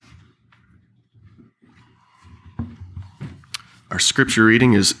Our scripture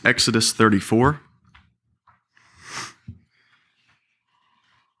reading is Exodus 34.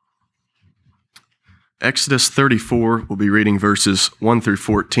 Exodus 34, we'll be reading verses 1 through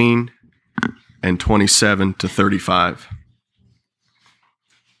 14 and 27 to 35.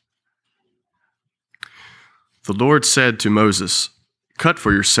 The Lord said to Moses, "Cut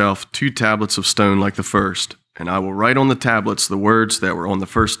for yourself 2 tablets of stone like the first, and I will write on the tablets the words that were on the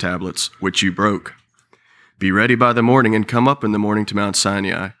first tablets, which you broke. Be ready by the morning and come up in the morning to Mount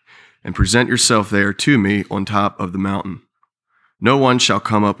Sinai, and present yourself there to me on top of the mountain. No one shall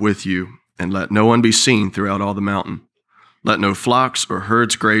come up with you, and let no one be seen throughout all the mountain. Let no flocks or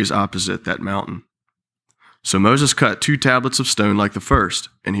herds graze opposite that mountain." So Moses cut 2 tablets of stone like the first,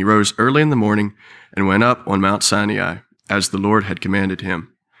 and he rose early in the morning and went up on Mount Sinai, as the Lord had commanded him,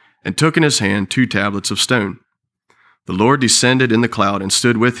 and took in his hand 2 tablets of stone. The Lord descended in the cloud and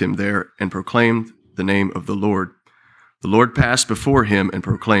stood with him there and proclaimed the name of the Lord. The Lord passed before him and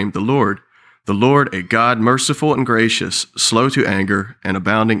proclaimed, the Lord, a God merciful and gracious, slow to anger, and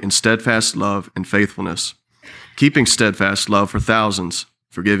abounding in steadfast love and faithfulness, keeping steadfast love for thousands,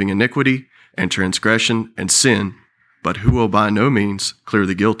 forgiving iniquity and transgression and sin, but who will by no means clear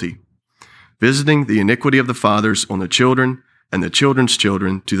the guilty, visiting the iniquity of the fathers on the children and the children's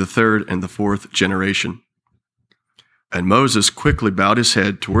children to the 3rd and the 4th generation. And Moses quickly bowed his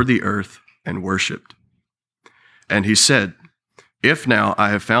head toward the earth and worshipped. And he said, "If now I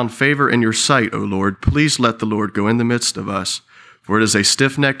have found favor in your sight, O Lord, please let the Lord go in the midst of us, for it is a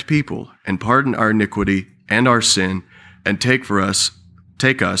stiff-necked people, and pardon our iniquity and our sin, and take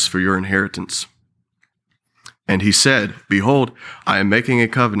us for your inheritance." And he said, "Behold, I am making a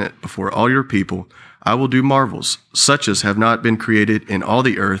covenant before all your people. I will do marvels, such as have not been created in all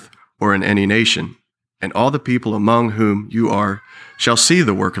the earth or in any nation. And all the people among whom you are shall see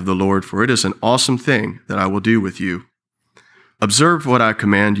the work of the Lord, for it is an awesome thing that I will do with you. Observe what I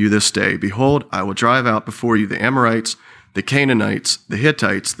command you this day. Behold, I will drive out before you the Amorites, the Canaanites, the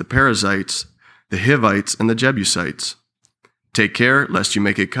Hittites, the Perizzites, the Hivites, and the Jebusites. Take care lest you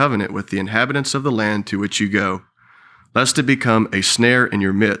make a covenant with the inhabitants of the land to which you go, lest it become a snare in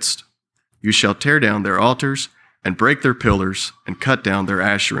your midst. You shall tear down their altars and break their pillars and cut down their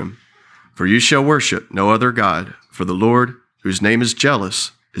Asherim. For you shall worship no other God, for the Lord, whose name is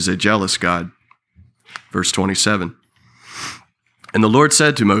jealous, is a jealous God." Verse 27. And the Lord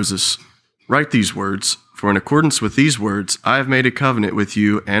said to Moses, "Write these words, for in accordance with these words I have made a covenant with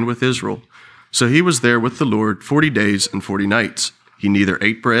you and with Israel." So he was there with the Lord 40 days and 40 nights. He neither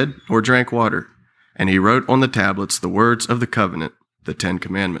ate bread nor drank water. And he wrote on the tablets the words of the covenant, the 10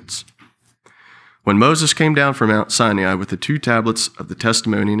 commandments. When Moses came down from Mount Sinai with the 2 tablets of the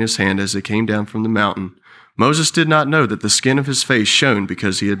testimony in his hand as they came down from the mountain, Moses did not know that the skin of his face shone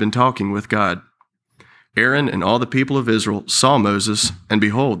because he had been talking with God. Aaron and all the people of Israel saw Moses, and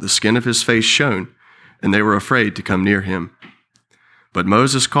behold, the skin of his face shone, and they were afraid to come near him. But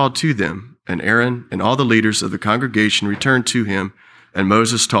Moses called to them, and Aaron and all the leaders of the congregation returned to him, and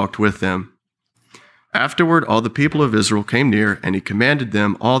Moses talked with them. Afterward, all the people of Israel came near, and he commanded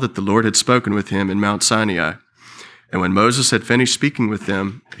them all that the Lord had spoken with him in Mount Sinai. And when Moses had finished speaking with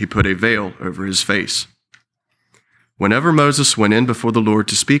them, he put a veil over his face. Whenever Moses went in before the Lord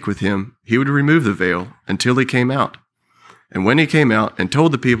to speak with him, he would remove the veil until he came out. And when he came out and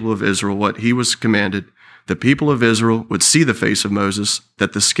told the people of Israel what he was commanded, the people of Israel would see the face of Moses,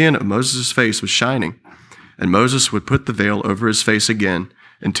 that the skin of Moses' face was shining. And Moses would put the veil over his face again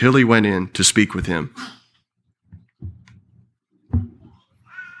until he went in to speak with him.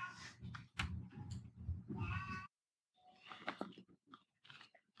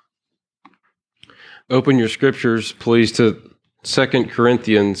 Open your scriptures, please, to 2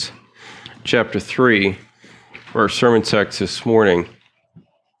 Corinthians chapter 3, for our sermon text this morning.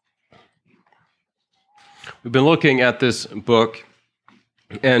 We've been looking at this book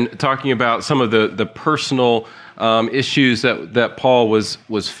and talking about some of the personal issues that Paul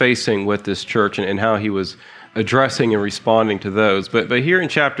was facing with this church and how he was addressing and responding to those. But here in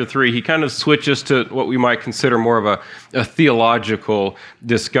chapter 3, he kind of switches to what we might consider more of a theological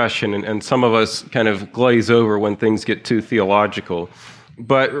discussion, and some of us kind of glaze over when things get too theological.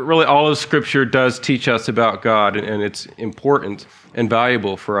 But really, all of Scripture does teach us about God, and it's important and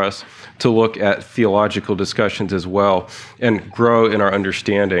valuable for us to look at theological discussions as well and grow in our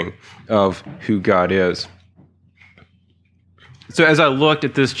understanding of who God is. So as I looked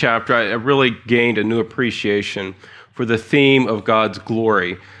at this chapter, I really gained a new appreciation for the theme of God's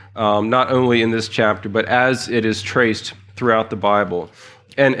glory, not only in this chapter, but as it is traced throughout the Bible,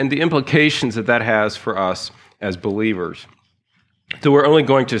 and the implications that has for us as believers. So we're only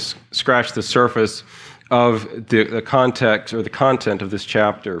going to scratch the surface of the context or the content of this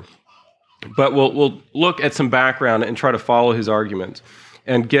chapter. But we'll look at some background and try to follow his argument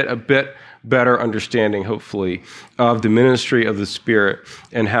and get a bit better understanding, hopefully, of the ministry of the Spirit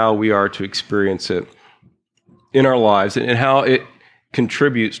and how we are to experience it in our lives and how it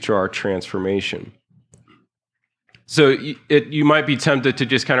contributes to our transformation. So you might be tempted to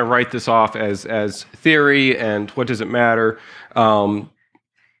just kind of write this off as theory and what does it matter?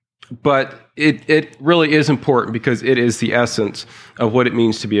 But it really is important because it is the essence of what it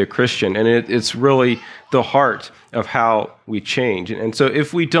means to be a Christian. And it's really the heart of how we change. And so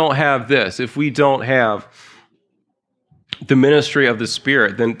if we don't have this, if we don't have the ministry of the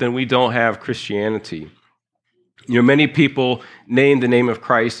Spirit, then we don't have Christianity. Many people name the name of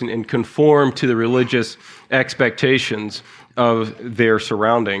Christ and conform to the religious expectations of their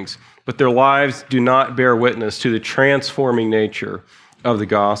surroundings, but their lives do not bear witness to the transforming nature of the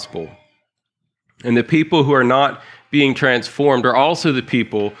gospel. And the people who are not being transformed are also the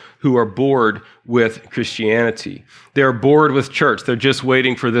people who are bored with Christianity. They're bored with church. They're just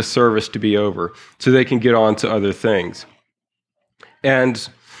waiting for this service to be over so they can get on to other things. And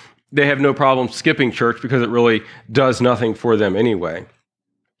they have no problem skipping church because it really does nothing for them anyway.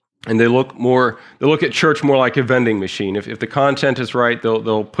 And they look at church more like a vending machine. If the content is right,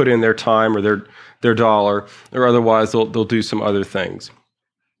 they'll put in their time or their dollar, or otherwise they'll do some other things.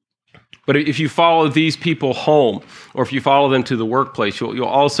 But if you follow these people home, or if you follow them to the workplace, you'll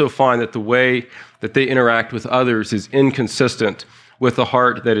also find that the way that they interact with others is inconsistent with the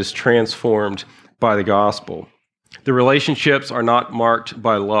heart that is transformed by the gospel. The relationships are not marked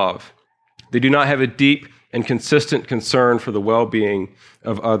by love. They do not have a deep and consistent concern for the well-being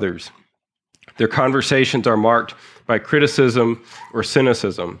of others. Their conversations are marked by criticism or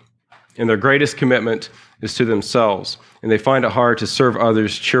cynicism, and their greatest commitment is to themselves, and they find it hard to serve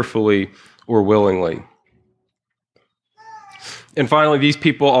others cheerfully or willingly. And finally, these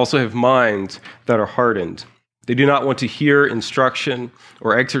people also have minds that are hardened. They do not want to hear instruction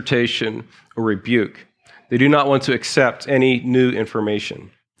or exhortation or rebuke. They do not want to accept any new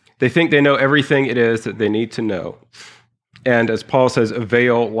information. They think they know everything it is that they need to know. And as Paul says, a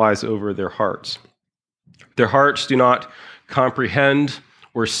veil lies over their hearts. Their hearts do not comprehend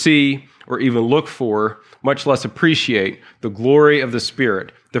or see or even look for, much less appreciate, the glory of the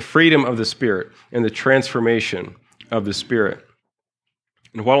Spirit, the freedom of the Spirit, and the transformation of the Spirit.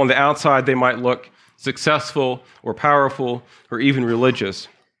 And while on the outside they might look successful or powerful or even religious,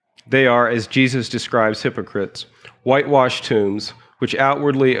 they are, as Jesus describes hypocrites, whitewashed tombs, which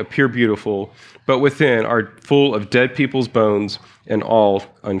outwardly appear beautiful, but within are full of dead people's bones and all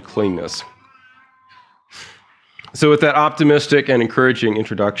uncleanness. So with that optimistic and encouraging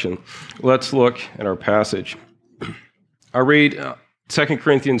introduction, let's look at our passage. I'll read 2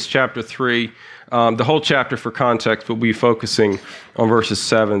 Corinthians chapter 3, the whole chapter for context, but we'll be focusing on verses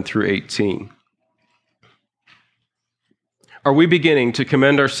 7 through 18. Are we beginning to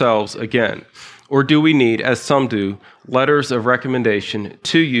commend ourselves again, or do we need, as some do, letters of recommendation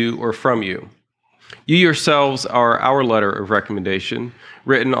to you or from you? You yourselves are our letter of recommendation,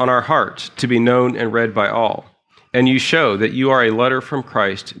 written on our hearts, to be known and read by all. And you show that you are a letter from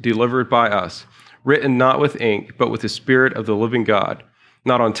Christ, delivered by us, written not with ink, but with the Spirit of the living God,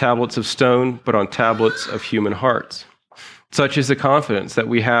 not on tablets of stone, but on tablets of human hearts. Such is the confidence that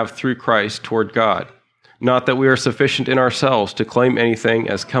we have through Christ toward God. Not that we are sufficient in ourselves to claim anything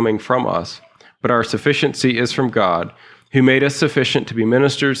as coming from us, but our sufficiency is from God, who made us sufficient to be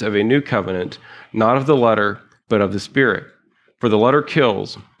ministers of a new covenant, not of the letter, but of the Spirit. For the letter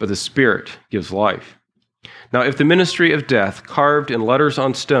kills, but the Spirit gives life. Now, if the ministry of death, carved in letters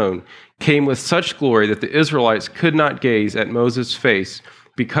on stone, came with such glory that the Israelites could not gaze at Moses' face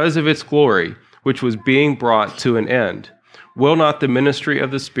because of its glory, which was being brought to an end, will not the ministry of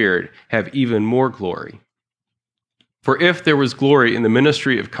the Spirit have even more glory? For if there was glory in the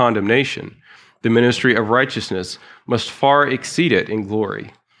ministry of condemnation, the ministry of righteousness must far exceed it in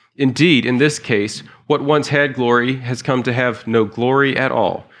glory. Indeed, in this case, what once had glory has come to have no glory at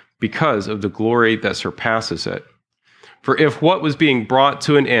all, because of the glory that surpasses it. For if what was being brought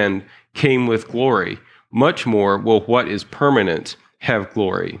to an end came with glory, much more will what is permanent have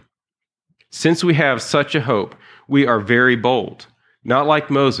glory. Since we have such a hope, we are very bold, not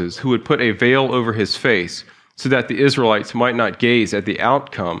like Moses, who would put a veil over his face, so that the Israelites might not gaze at the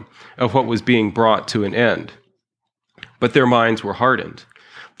outcome of what was being brought to an end. But their minds were hardened.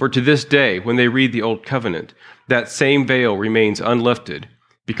 For to this day, when they read the Old Covenant, that same veil remains unlifted,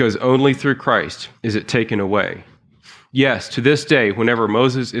 because only through Christ is it taken away. Yes, to this day, whenever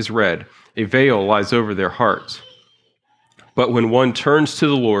Moses is read, a veil lies over their hearts. But when one turns to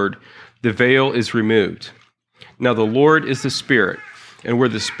the Lord, the veil is removed. Now the Lord is the Spirit, and where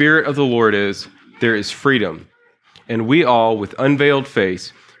the Spirit of the Lord is, there is freedom. And we all, with unveiled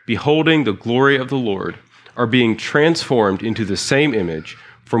face, beholding the glory of the Lord, are being transformed into the same image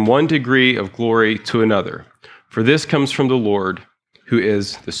from one degree of glory to another. For this comes from the Lord, who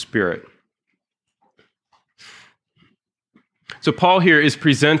is the Spirit. So Paul here is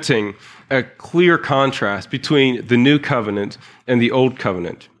presenting a clear contrast between the new covenant and the old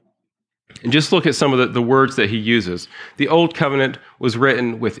covenant. And just look at some of the words that he uses. The old covenant was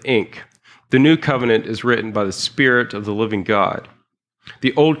written with ink. The new covenant is written by the Spirit of the living God.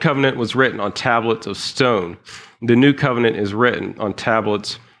 The old covenant was written on tablets of stone. The new covenant is written on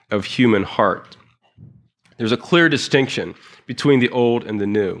tablets of human heart. There's a clear distinction between the old and the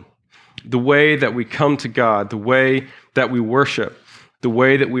new. The way that we come to God, the way that we worship, the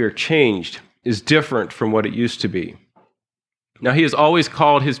way that we are changed is different from what it used to be. Now, he has always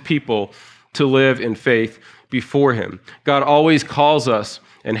called his people to live in faith before him. God always calls us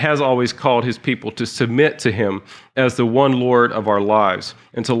and has always called his people to submit to him as the one Lord of our lives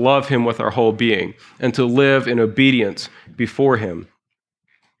and to love him with our whole being and to live in obedience before him.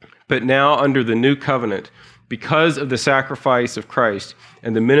 But now, under the new covenant, because of the sacrifice of Christ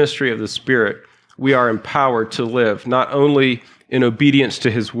and the ministry of the Spirit, we are empowered to live not only in obedience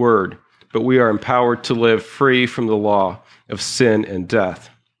to his word, but we are empowered to live free from the law of sin and death.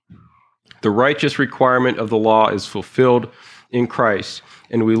 The righteous requirement of the law is fulfilled in Christ,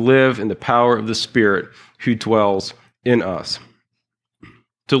 and we live in the power of the Spirit who dwells in us.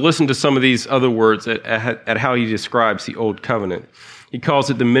 To listen to some of these other words at how he describes the old covenant. He calls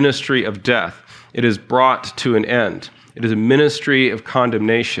it the ministry of death. It is brought to an end. It is a ministry of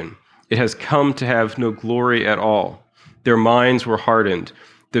condemnation. It has come to have no glory at all. Their minds were hardened.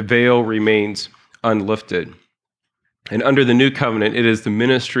 The veil remains unlifted. And under the new covenant, it is the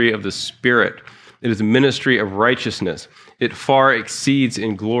ministry of the Spirit. It is a ministry of righteousness. It far exceeds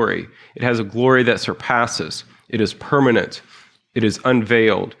in glory. It has a glory that surpasses. It is permanent. It is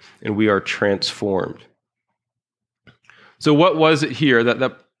unveiled, and we are transformed. So what was it here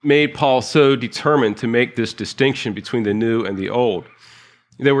that made Paul so determined to make this distinction between the new and the old?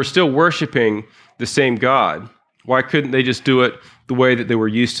 They were still worshiping the same God. Why couldn't they just do it the way that they were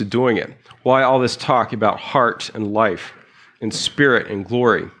used to doing it? Why all this talk about heart and life and spirit and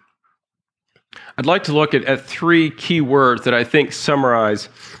glory? I'd like to look at three key words that I think summarize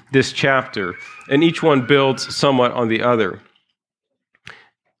this chapter, and each one builds somewhat on the other.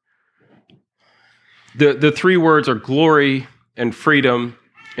 The three words are glory and freedom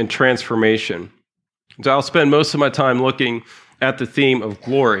and transformation. So I'll spend most of my time looking at the theme of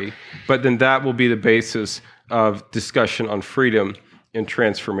glory, but then that will be the basis of discussion on freedom and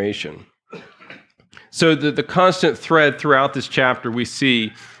transformation. So the constant thread throughout this chapter we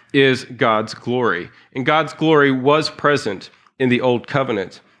see is God's glory. And God's glory was present in the Old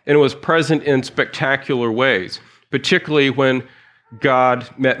Covenant, and it was present in spectacular ways, particularly when God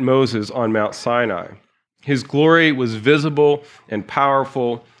met Moses on Mount Sinai. His glory was visible and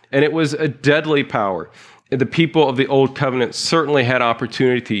powerful, and it was a deadly power. The people of the Old Covenant certainly had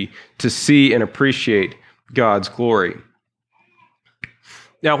opportunity to see and appreciate God's glory.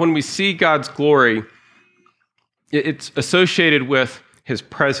 Now, when we see God's glory, it's associated with his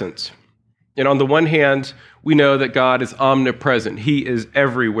presence. And on the one hand, we know that God is omnipresent. He is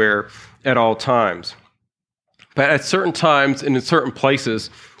everywhere at all times. But at certain times and in certain places,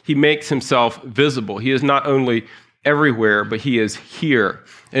 he makes himself visible. He is not only everywhere, but he is here.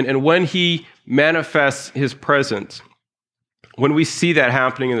 And when he manifests his presence, when we see that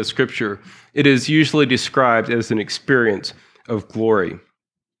happening in the scripture, it is usually described as an experience of glory.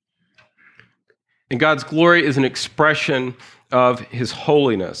 And God's glory is an expression of his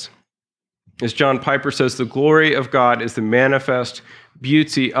holiness. As John Piper says, the glory of God is the manifest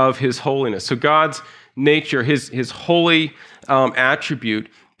beauty of his holiness. So God's nature, his holy attribute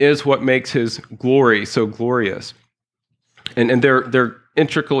is what makes his glory so glorious. And they're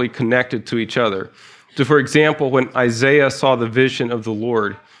intricately connected to each other. So for example, when Isaiah saw the vision of the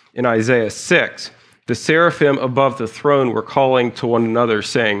Lord in Isaiah 6, the seraphim above the throne were calling to one another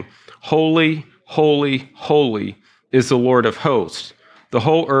saying, "Holy, holy, holy is the Lord of hosts. The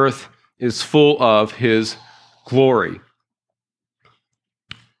whole earth is full of his glory."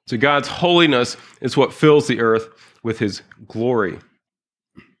 So God's holiness is what fills the earth with his glory.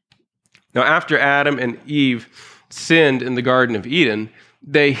 Now, after Adam and Eve sinned in the Garden of Eden,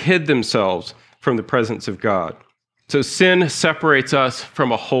 they hid themselves from the presence of God. So sin separates us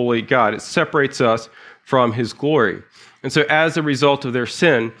from a holy God. It separates us from his glory. And so as a result of their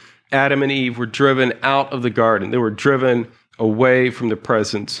sin, Adam and Eve were driven out of the garden. They were driven away from the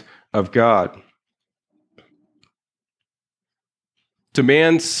presence of God. So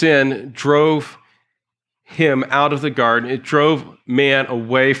man's sin drove him out of the garden. It drove man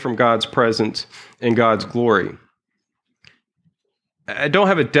away from God's presence and God's glory. I don't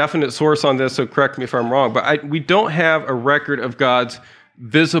have a definite source on this, so correct me if I'm wrong, but we don't have a record of God's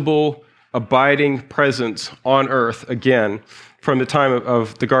visible, abiding presence on earth again from the time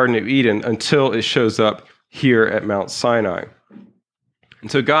of the Garden of Eden until it shows up here at Mount Sinai. And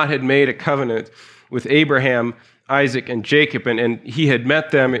so God had made a covenant with Abraham, Isaac, and Jacob, and he had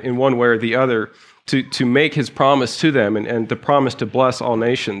met them in one way or the other to make his promise to them and the promise to bless all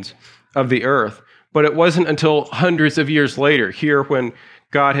nations of the earth. But it wasn't until hundreds of years later, here when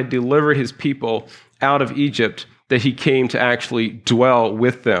God had delivered his people out of Egypt, that he came to actually dwell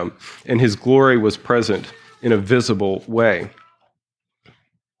with them, and his glory was present in a visible way.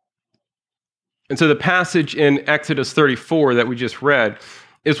 And so the passage in Exodus 34 that we just read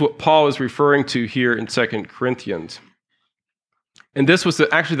is what Paul is referring to here in 2 Corinthians. And this was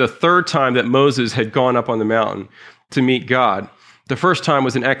actually the third time that Moses had gone up on the mountain to meet God. The first time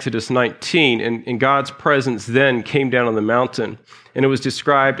was in Exodus 19, and God's presence then came down on the mountain, and it was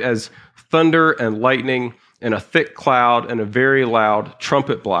described as thunder and lightning and a thick cloud and a very loud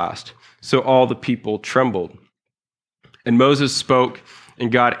trumpet blast. So all the people trembled. And Moses spoke,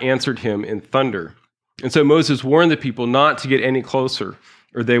 and God answered him in thunder. And so Moses warned the people not to get any closer,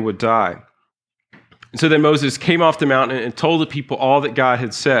 or they would die. And so then Moses came off the mountain and told the people all that God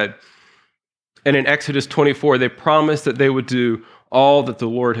had said. And in Exodus 24, they promised that they would do all that the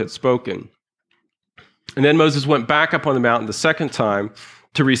Lord had spoken. And then Moses went back up on the mountain the second time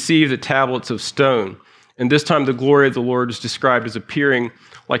to receive the tablets of stone. And this time the glory of the Lord is described as appearing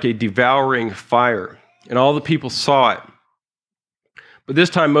like a devouring fire. And all the people saw it. But this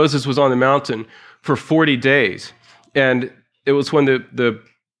time Moses was on the mountain for 40 days. And it was when the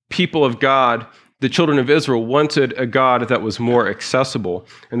people of God, the children of Israel, wanted a God that was more accessible.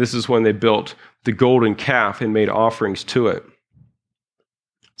 And this is when they built the golden calf and made offerings to it.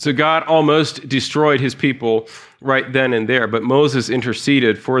 So God almost destroyed his people right then and there, but Moses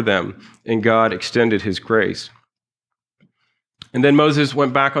interceded for them, and God extended his grace. And then Moses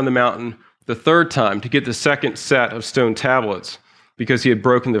went back on the mountain the third time to get the second set of stone tablets, because he had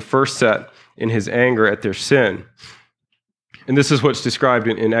broken the first set in his anger at their sin. And this is what's described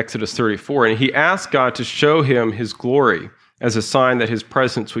in Exodus 34. And he asked God to show him his glory as a sign that his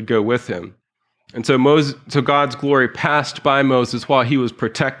presence would go with him. And so God's glory passed by Moses while he was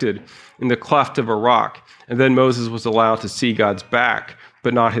protected in the cleft of a rock. And then Moses was allowed to see God's back,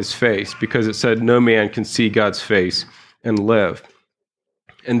 but not his face, because it said no man can see God's face and live.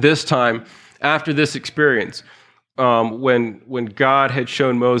 And this time, after this experience, when God had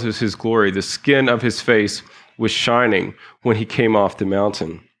shown Moses his glory, the skin of his face was shining when he came off the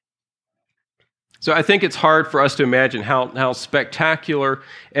mountain. So I think it's hard for us to imagine how spectacular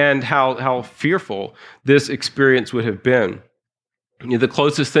and how fearful this experience would have been. The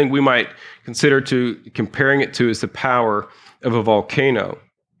closest thing we might consider to comparing it to is the power of a volcano.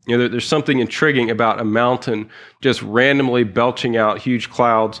 There's something intriguing about a mountain just randomly belching out huge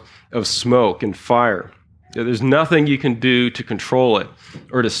clouds of smoke and fire. There's nothing you can do to control it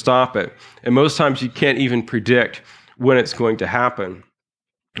or to stop it. And most times you can't even predict when it's going to happen.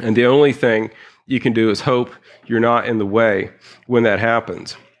 And the only thing you can do is hope you're not in the way when that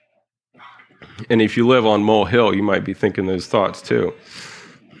happens. And if you live on Mole Hill, you might be thinking those thoughts too.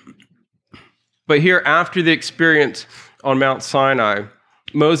 But here, after the experience on Mount Sinai,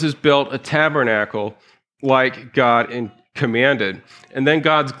 Moses built a tabernacle like God commanded. And then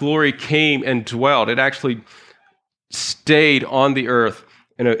God's glory came and dwelled. It actually stayed on the earth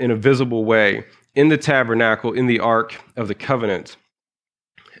in a visible way in the tabernacle, in the Ark of the Covenant.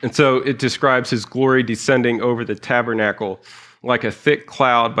 And so it describes his glory descending over the tabernacle like a thick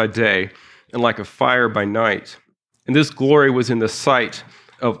cloud by day and like a fire by night. And this glory was in the sight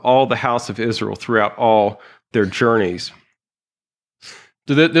of all the house of Israel throughout all their journeys.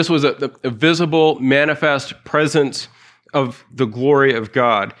 So this was a visible, manifest presence of the glory of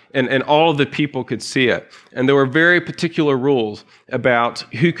God, and all of the people could see it. And there were very particular rules about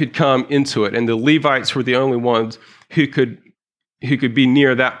who could come into it, and the Levites were the only ones who could be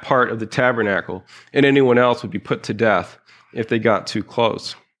near that part of the tabernacle, and anyone else would be put to death if they got too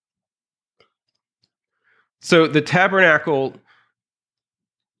close. So the tabernacle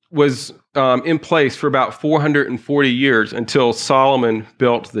was in place for about 440 years until Solomon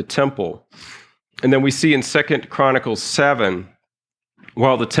built the temple. And then we see in 2 Chronicles 7,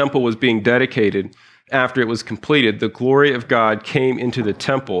 while the temple was being dedicated, after it was completed, the glory of God came into the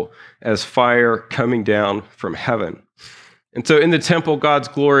temple as fire coming down from heaven. And so in the temple, God's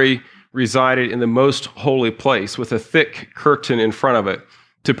glory resided in the most holy place with a thick curtain in front of it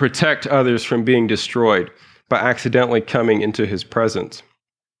to protect others from being destroyed by accidentally coming into his presence.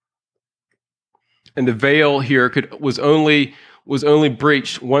 And the veil here was only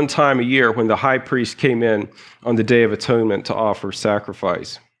breached one time a year when the high priest came in on the Day of Atonement to offer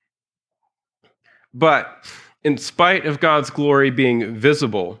sacrifice. But in spite of God's glory being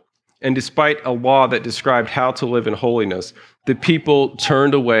visible, and despite a law that described how to live in holiness, the people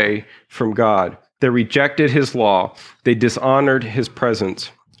turned away from God. They rejected his law, they dishonored his presence,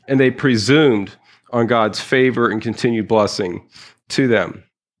 and they presumed on God's favor and continued blessing to them.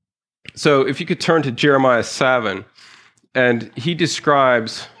 So if you could turn to Jeremiah 7, and he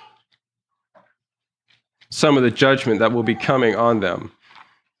describes some of the judgment that will be coming on them.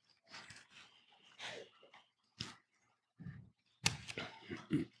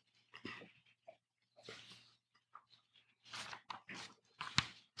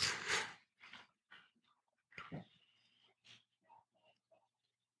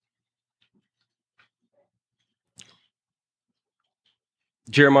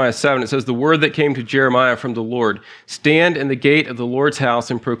 Jeremiah 7, it says, "The word that came to Jeremiah from the Lord, stand in the gate of the Lord's house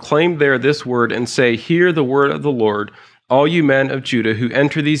and proclaim there this word and say, hear the word of the Lord, all you men of Judah who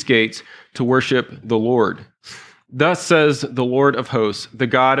enter these gates to worship the Lord. Thus says the Lord of hosts, the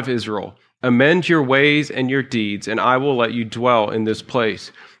God of Israel, amend your ways and your deeds, and I will let you dwell in this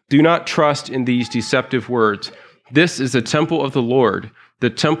place. Do not trust in these deceptive words. This is the temple of the Lord, the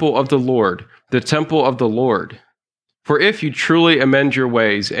temple of the Lord, the temple of the Lord. For if you truly amend your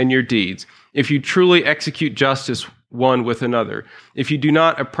ways and your deeds, if you truly execute justice one with another, if you do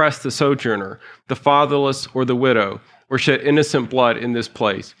not oppress the sojourner, the fatherless, or the widow, or shed innocent blood in this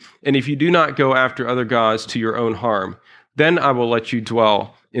place, and if you do not go after other gods to your own harm, then I will let you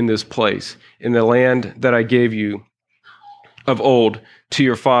dwell in this place, in the land that I gave you of old to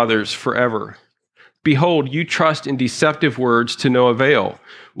your fathers forever. Behold, you trust in deceptive words to no avail.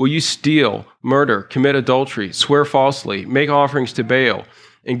 Will you steal, murder, commit adultery, swear falsely, make offerings to Baal,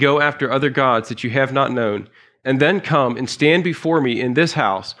 and go after other gods that you have not known, and then come and stand before me in this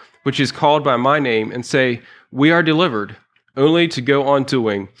house, which is called by my name, and say, we are delivered, only to go on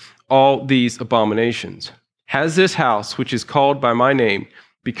doing all these abominations? Has this house, which is called by my name,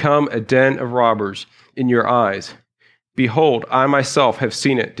 become a den of robbers in your eyes? Behold, I myself have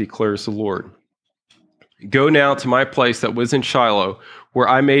seen it, declares the Lord. Go now to my place that was in Shiloh, where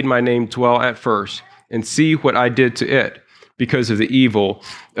I made my name dwell at first, and see what I did to it, because of the evil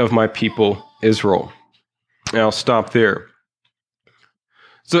of my people Israel." And I'll stop there.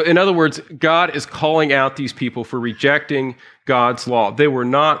 So in other words, God is calling out these people for rejecting God's law. They were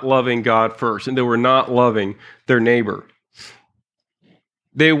not loving God first, and they were not loving their neighbor.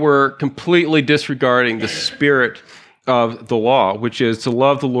 They were completely disregarding the spirit of the law, which is to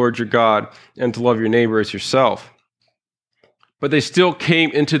love the Lord your God and to love your neighbor as yourself. But they still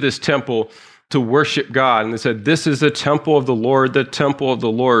came into this temple to worship God, and they said, this is the temple of the Lord, the temple of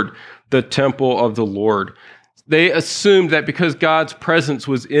the Lord, the temple of the Lord. They assumed that because God's presence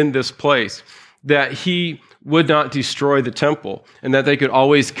was in this place, that he would not destroy the temple, and that they could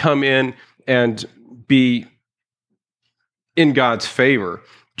always come in and be in God's favor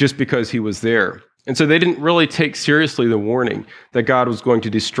just because he was there. And so they didn't really take seriously the warning that God was going to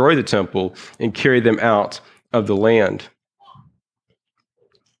destroy the temple and carry them out of the land.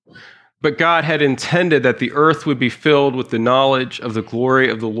 But God had intended that the earth would be filled with the knowledge of the glory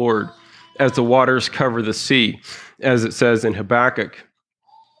of the Lord as the waters cover the sea, as it says in Habakkuk.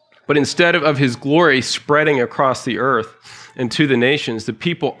 But instead of his glory spreading across the earth and to the nations, the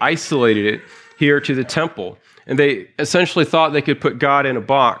people isolated it here to the temple. And they essentially thought they could put God in a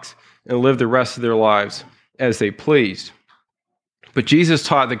box and live the rest of their lives as they pleased. But Jesus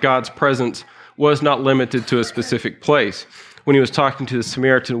taught that God's presence was not limited to a specific place. When he was talking to the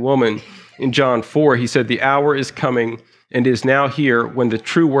Samaritan woman in John 4, he said, the hour is coming and is now here when the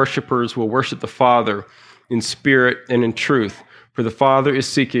true worshipers will worship the Father in spirit and in truth, for the Father is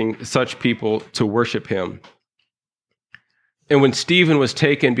seeking such people to worship him. And when Stephen was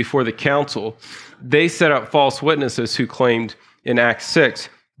taken before the council, they set up false witnesses who claimed in Acts 6,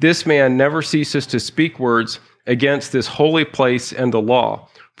 this man never ceases to speak words against this holy place and the law.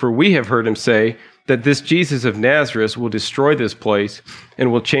 For we have heard him say that this Jesus of Nazareth will destroy this place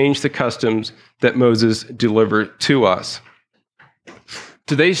and will change the customs that Moses delivered to us.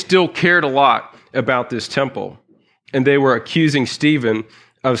 So they still cared a lot about this temple, and they were accusing Stephen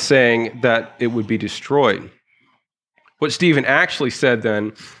of saying that it would be destroyed. What Stephen actually said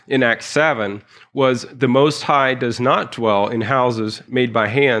then in Acts 7 was, the Most High does not dwell in houses made by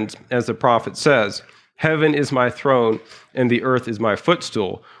hands, as the prophet says. Heaven is my throne, and the earth is my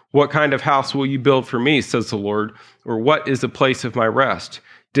footstool. What kind of house will you build for me, says the Lord? Or what is the place of my rest?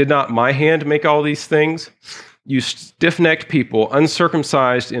 Did not my hand make all these things? You stiff-necked people,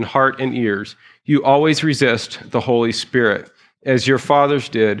 uncircumcised in heart and ears, you always resist the Holy Spirit. As your fathers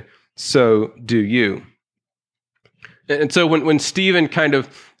did, so do you. And so when Stephen kind of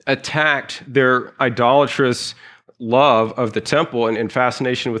attacked their idolatrous love of the temple and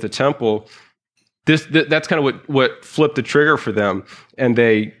fascination with the temple, that's kind of what flipped the trigger for them, and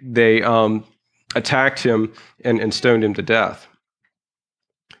they attacked him and stoned him to death.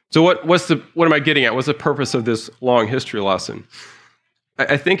 So what am I getting at? What's the purpose of this long history lesson?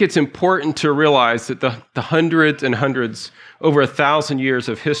 I think it's important to realize that the hundreds and hundreds, over 1,000 years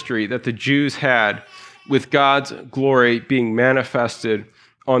of history that the Jews had with God's glory being manifested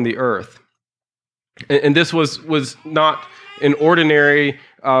on the earth. And this was not an ordinary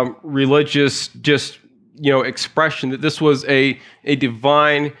religious expression, that this was a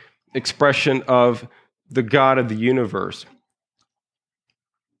divine expression of the God of the universe.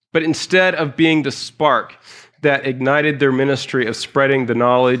 But instead of being the spark that ignited their ministry of spreading the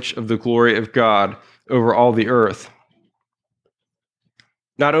knowledge of the glory of God over all the earth,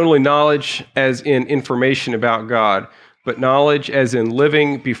 not only knowledge as in information about God, but knowledge as in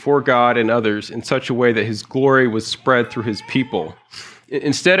living before God and others in such a way that his glory was spread through his people.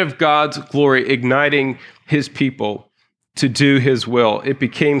 Instead of God's glory igniting his people to do his will, it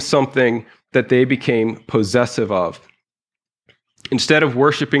became something that they became possessive of. Instead of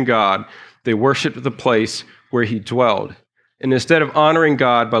worshiping God, they worshiped the place where he dwelled. And instead of honoring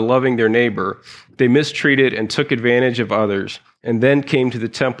God by loving their neighbor, they mistreated and took advantage of others, and then came to the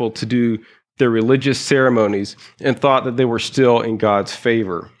temple to do their religious ceremonies and thought that they were still in God's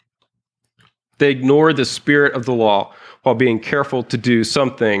favor. They ignored the spirit of the law while being careful to do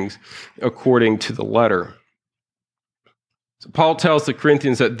some things according to the letter. So Paul tells the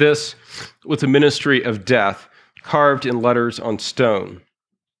Corinthians that this was a ministry of death carved in letters on stone.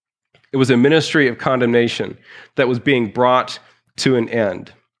 It was a ministry of condemnation that was being brought to an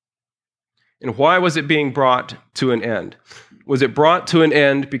end. And why was it being brought to an end? Was it brought to an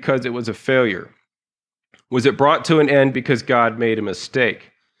end because it was a failure? Was it brought to an end because God made a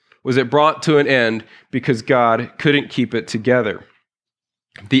mistake? Was it brought to an end because God couldn't keep it together?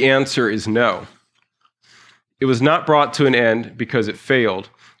 The answer is no. It was not brought to an end because it failed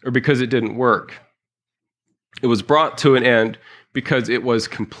or because it didn't work. It was brought to an end because it was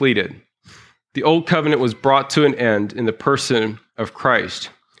completed. The old covenant was brought to an end in the person of Christ.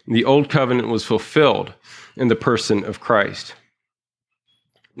 And the old covenant was fulfilled in the person of Christ.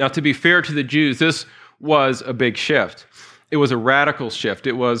 Now, to be fair to the Jews, this was a big shift. It was a radical shift.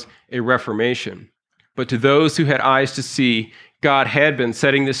 It was a reformation. But to those who had eyes to see, God had been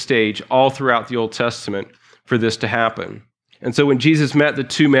setting the stage all throughout the Old Testament for this to happen. And so when Jesus met the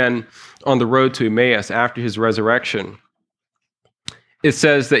two men on the road to Emmaus after his resurrection, it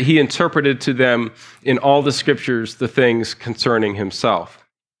says that he interpreted to them in all the scriptures the things concerning himself.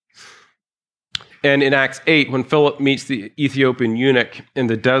 And in Acts 8, when Philip meets the Ethiopian eunuch in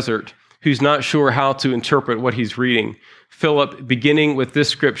the desert, who's not sure how to interpret what he's reading, Philip, beginning with this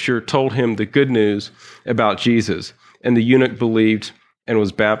scripture, told him the good news about Jesus, and the eunuch believed and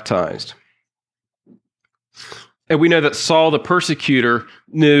was baptized. And we know that Saul the persecutor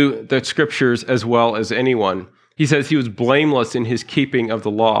knew the scriptures as well as anyone. He says he was blameless in his keeping of the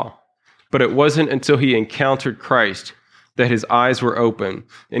law, but it wasn't until he encountered Christ that his eyes were open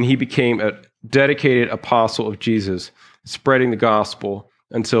and he became a dedicated apostle of Jesus, spreading the gospel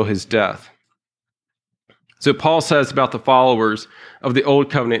until his death. So Paul says about the followers of the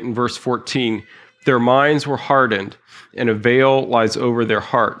Old Covenant in verse 14, their minds were hardened and a veil lies over their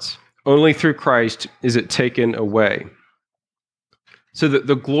hearts. Only through Christ is it taken away. So that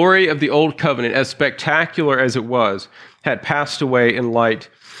the glory of the Old Covenant, as spectacular as it was, had passed away in light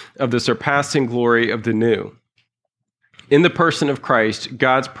of the surpassing glory of the new. In the person of Christ,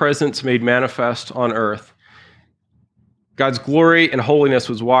 God's presence made manifest on earth. God's glory and holiness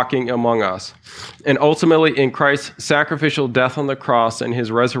was walking among us. And ultimately, in Christ's sacrificial death on the cross and his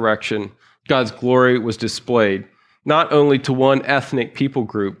resurrection, God's glory was displayed, not only to one ethnic people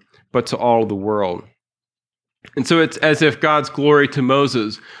group, but to all the world. And so it's as if God's glory to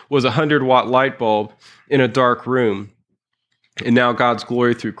Moses was a 100-watt light bulb in a dark room. And now God's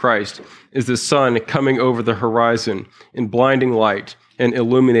glory through Christ is the sun coming over the horizon in blinding light and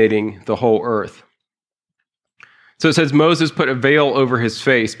illuminating the whole earth. So it says Moses put a veil over his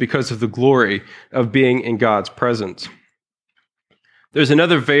face because of the glory of being in God's presence. There's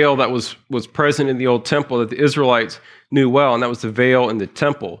another veil that was present in the old temple that the Israelites knew well, and that was the veil in the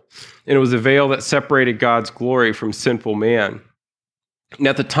temple. And it was a veil that separated God's glory from sinful man. And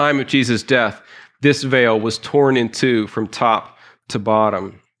at the time of Jesus' death, this veil was torn in two from top to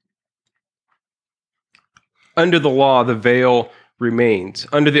bottom. Under the law, the veil remains.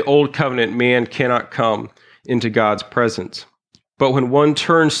 Under the old covenant, man cannot come into God's presence. But when one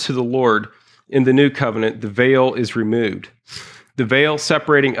turns to the Lord in the new covenant, the veil is removed. The veil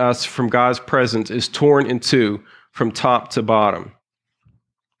separating us from God's presence is torn in two from top to bottom.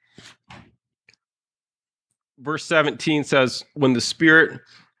 Verse 17 says, where the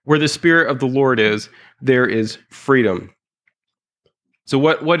Spirit of the Lord is, there is freedom. So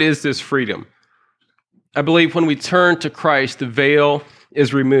what is this freedom? I believe when we turn to Christ, the veil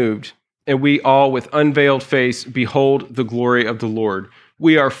is removed, and we all with unveiled face behold the glory of the Lord.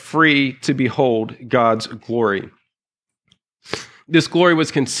 We are free to behold God's glory. This glory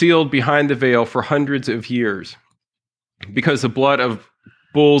was concealed behind the veil for hundreds of years because the blood of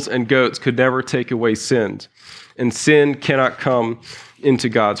bulls and goats could never take away sins, and sin cannot come into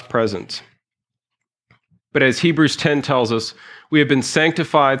God's presence. But as Hebrews 10 tells us, we have been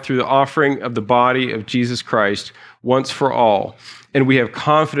sanctified through the offering of the body of Jesus Christ once for all, and we have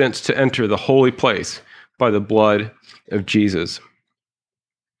confidence to enter the holy place by the blood of Jesus.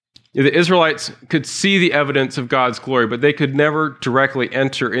 The Israelites could see the evidence of God's glory, but they could never directly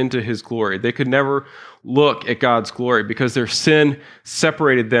enter into his glory. They could never look at God's glory because their sin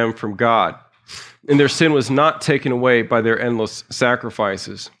separated them from God. And their sin was not taken away by their endless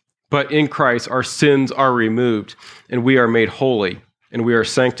sacrifices. But in Christ, our sins are removed, and we are made holy, and we are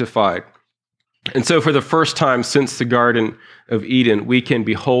sanctified. And so for the first time since the Garden of Eden, we can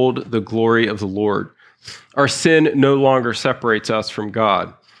behold the glory of the Lord. Our sin no longer separates us from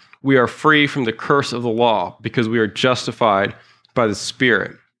God. We are free from the curse of the law because we are justified by the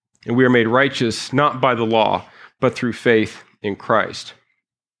Spirit. And we are made righteous not by the law, but through faith in Christ.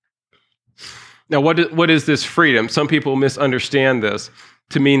 Now, what is this freedom? Some people misunderstand this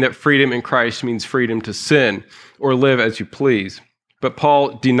to mean that freedom in Christ means freedom to sin or live as you please. But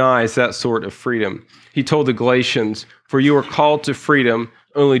Paul denies that sort of freedom. He told the Galatians, "For you are called to freedom,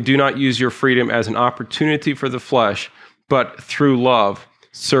 only do not use your freedom as an opportunity for the flesh, but through love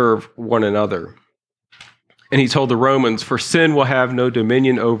serve one another." And he told the Romans, "For sin will have no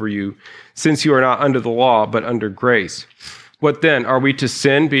dominion over you, since you are not under the law, but under grace." What then? Are we to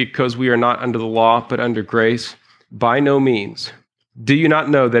sin because we are not under the law, but under grace? By no means. Do you not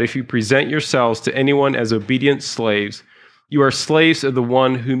know that if you present yourselves to anyone as obedient slaves, you are slaves of the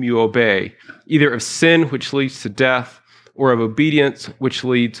one whom you obey, either of sin, which leads to death, or of obedience, which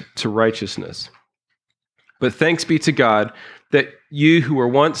leads to righteousness? But thanks be to God that you who were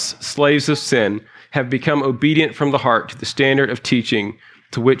once slaves of sin have become obedient from the heart to the standard of teaching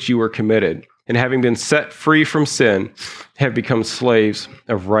to which you were committed, and having been set free from sin, have become slaves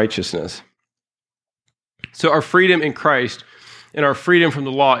of righteousness. So our freedom in Christ and our freedom from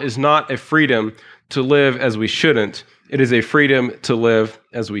the law is not a freedom to live as we shouldn't. It is a freedom to live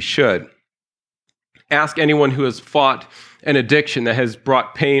as we should. Ask anyone who has fought an addiction that has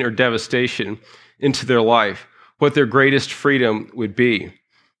brought pain or devastation into their life what their greatest freedom would be.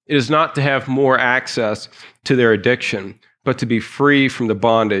 It is not to have more access to their addiction, but to be free from the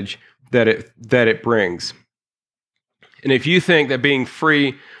bondage that it brings. And if you think that being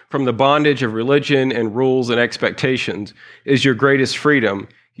free from the bondage of religion and rules and expectations is your greatest freedom,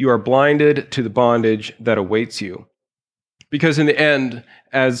 you are blinded to the bondage that awaits you. Because in the end,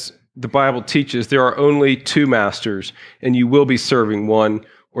 as the Bible teaches, there are only two masters, and you will be serving one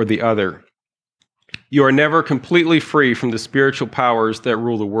or the other. You are never completely free from the spiritual powers that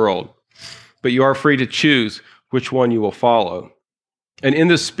rule the world, but you are free to choose which one you will follow. And in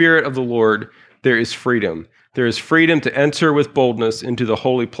the Spirit of the Lord, there is freedom. There is freedom to enter with boldness into the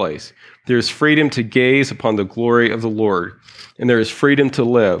holy place. There is freedom to gaze upon the glory of the Lord. And there is freedom to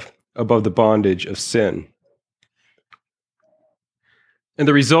live above the bondage of sin. And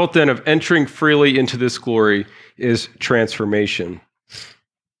the result then of entering freely into this glory is transformation.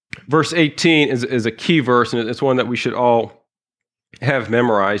 Verse 18 is a key verse, and it's one that we should all have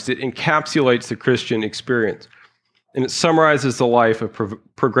memorized. It encapsulates the Christian experience. And it summarizes the life of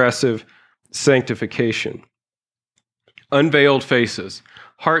progressive sanctification. Unveiled faces,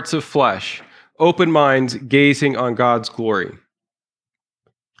 hearts of flesh, open minds gazing on God's glory.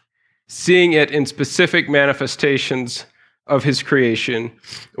 Seeing it in specific manifestations of his creation,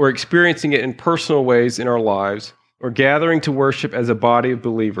 or experiencing it in personal ways in our lives, or gathering to worship as a body of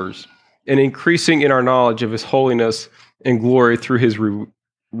believers, and increasing in our knowledge of his holiness and glory through his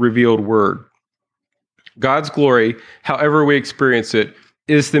revealed word. God's glory, however we experience it,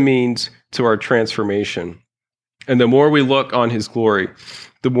 is the means to our transformation. And the more we look on his glory,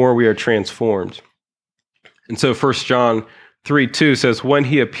 the more we are transformed. And so 1 John 3:2 says, when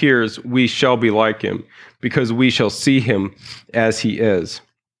he appears, we shall be like him, because we shall see him as he is.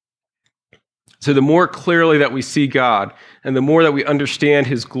 So the more clearly that we see God, and the more that we understand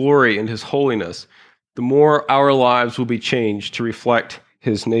his glory and his holiness, the more our lives will be changed to reflect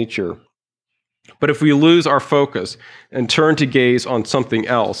his nature. But if we lose our focus and turn to gaze on something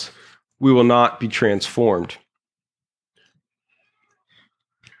else, we will not be transformed.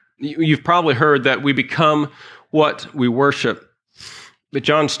 You've probably heard that we become what we worship. But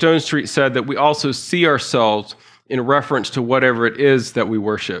John Stonestreet said that we also see ourselves in reference to whatever it is that we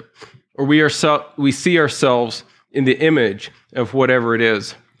worship. Or we see ourselves in the image of whatever it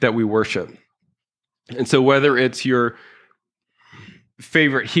is that we worship. And so whether it's your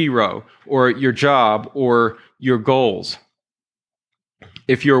favorite hero or your job or your goals,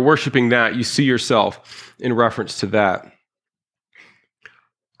 if you're worshiping that, you see yourself in reference to that.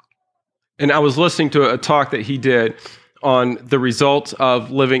 And I was listening to a talk that he did on the results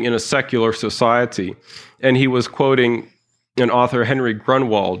of living in a secular society. And he was quoting an author, Henry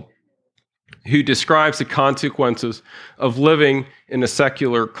Grunwald, who describes the consequences of living in a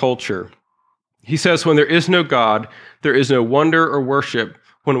secular culture. He says, when there is no God, there is no wonder or worship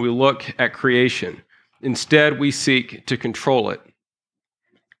when we look at creation. Instead, we seek to control it.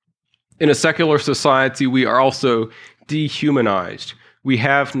 In a secular society, we are also dehumanized. We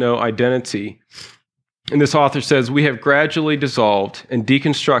have no identity. And this author says, we have gradually dissolved and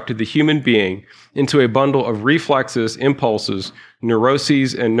deconstructed the human being into a bundle of reflexes, impulses,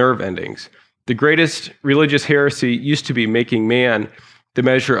 neuroses, and nerve endings. The greatest religious heresy used to be making man the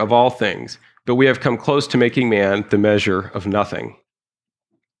measure of all things, but we have come close to making man the measure of nothing.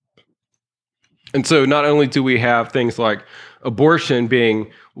 And so not only do we have things like abortion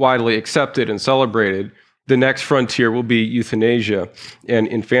being widely accepted and celebrated, the next frontier will be euthanasia and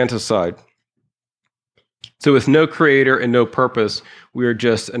infanticide. So with no creator and no purpose, we are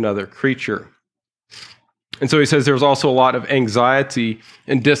just another creature. And so he says there's also a lot of anxiety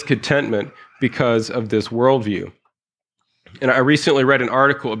and discontentment because of this worldview. And I recently read an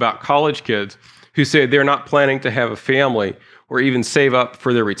article about college kids who say they're not planning to have a family or even save up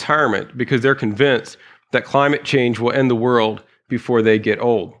for their retirement because they're convinced that climate change will end the world before they get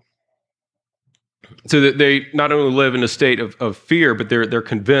old. So that they not only live in a state of fear, but they're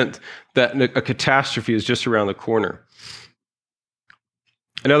convinced that a catastrophe is just around the corner.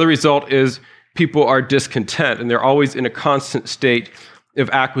 Another result is people are discontent, and they're always in a constant state of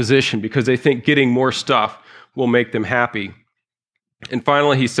acquisition because they think getting more stuff will make them happy. And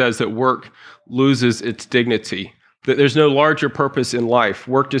finally, he says that work loses its dignity, that there's no larger purpose in life.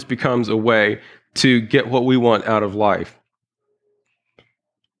 Work just becomes a way to get what we want out of life.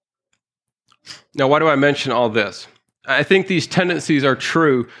 Now, why do I mention all this? I think these tendencies are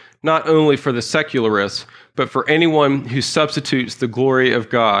true not only for the secularists, but for anyone who substitutes the glory of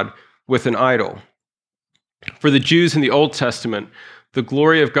God with an idol. For the Jews in the Old Testament, the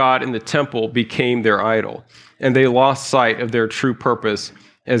glory of God in the temple became their idol, and they lost sight of their true purpose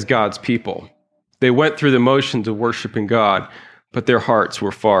as God's people. They went through the motions of worshiping God, but their hearts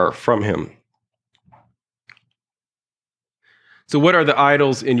were far from him. So what are the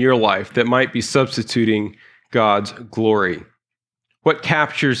idols in your life that might be substituting God's glory? What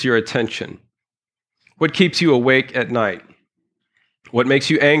captures your attention? What keeps you awake at night? What makes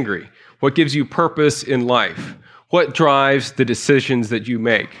you angry? What gives you purpose in life? What drives the decisions that you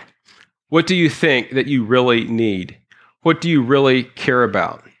make? What do you think that you really need? What do you really care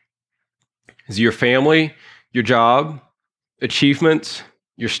about? Is it your family, your job, achievements,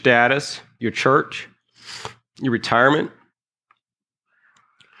 your status, your church, your retirement?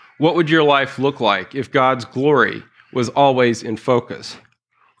 What would your life look like if God's glory was always in focus?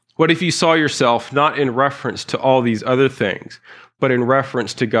 What if you saw yourself not in reference to all these other things, but in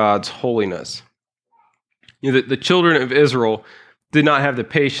reference to God's holiness? You know, the children of Israel did not have the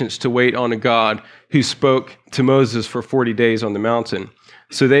patience to wait on a God who spoke to Moses for 40 days on the mountain.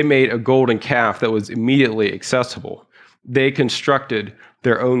 So they made a golden calf that was immediately accessible. They constructed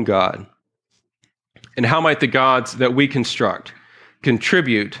their own God. And how might the gods that we construct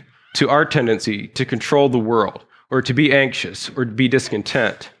contribute to our tendency to control the world, or to be anxious, or to be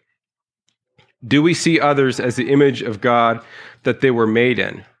discontent? Do we see others as the image of God that they were made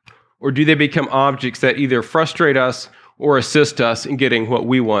in? Or do they become objects that either frustrate us or assist us in getting what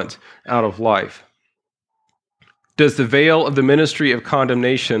we want out of life? Does the veil of the ministry of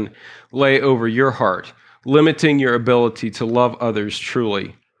condemnation lay over your heart, limiting your ability to love others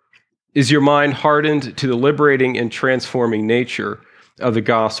truly? Is your mind hardened to the liberating and transforming nature of the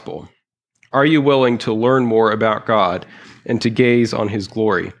gospel? Are you willing to learn more about God and to gaze on his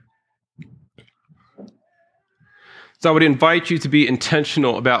glory? So I would invite you to be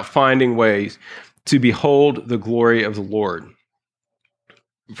intentional about finding ways to behold the glory of the Lord.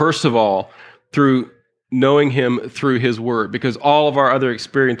 First of all, through knowing him through his word, because all of our other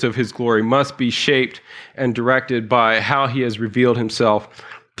experience of his glory must be shaped and directed by how he has revealed himself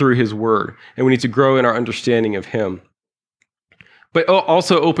through his word. And we need to grow in our understanding of him. But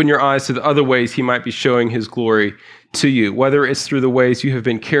also open your eyes to the other ways he might be showing his glory to you, whether it's through the ways you have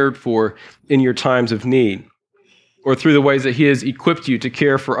been cared for in your times of need, or through the ways that he has equipped you to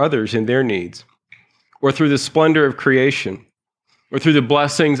care for others in their needs, or through the splendor of creation, or through the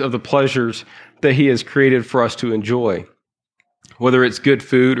blessings of the pleasures that he has created for us to enjoy, whether it's good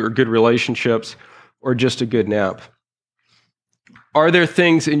food or good relationships or just a good nap. Are there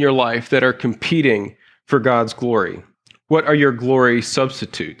things in your life that are competing for God's glory? What are your glory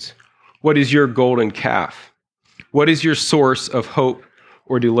substitutes? What is your golden calf? What is your source of hope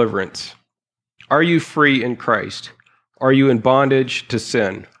or deliverance? Are you free in Christ? Are you in bondage to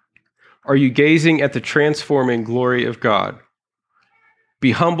sin? Are you gazing at the transforming glory of God?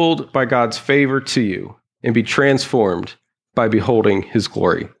 Be humbled by God's favor to you and be transformed by beholding his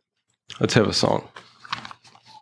glory. Let's have a song.